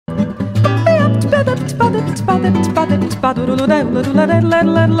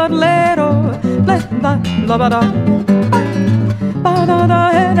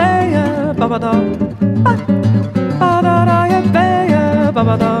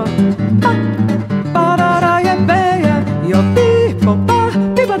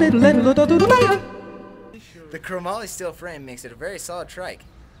The chromoly steel frame makes it a very solid trike.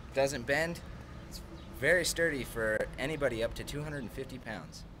 It doesn't bend. It's very sturdy for anybody up to 250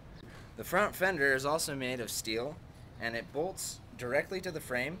 pounds. The front fender is also made of steel, and it bolts directly to the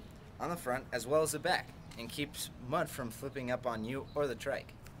frame on the front as well as the back and keeps mud from flipping up on you or the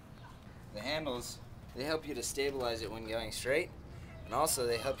trike. The handles, they help you to stabilize it when going straight, and also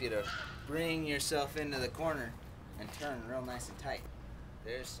they help you to bring yourself into the corner and turn real nice and tight.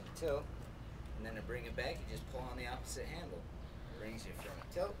 There's some tilt, and then to bring it back, you just pull on the opposite handle. It brings you from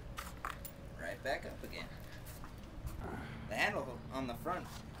a tilt right back up again. The handle on the front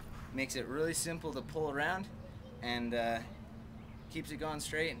makes it really simple to pull around and keeps it going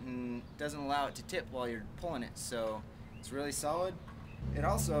straight and doesn't allow it to tip while you're pulling it, so it's really solid. It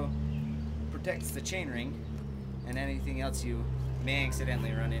also protects the chainring and anything else you may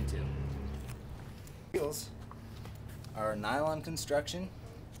accidentally run into. Wheels are nylon construction,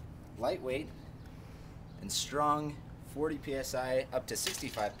 lightweight, and strong 40 psi up to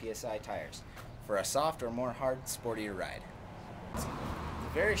 65 psi tires for a soft or more hard, sportier ride.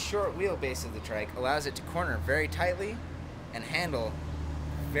 The very short wheelbase of the trike allows it to corner very tightly and handle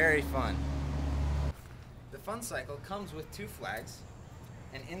very fun. The fun cycle comes with 2 flags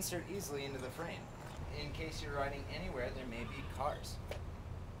and insert easily into the frame. In case you're riding anywhere, there may be cars.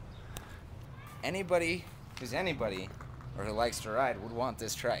 Anybody who's anybody or who likes to ride would want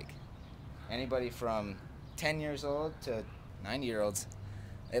this trike. Anybody from 10 years old to 90-year-olds,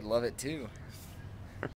 they'd love it too.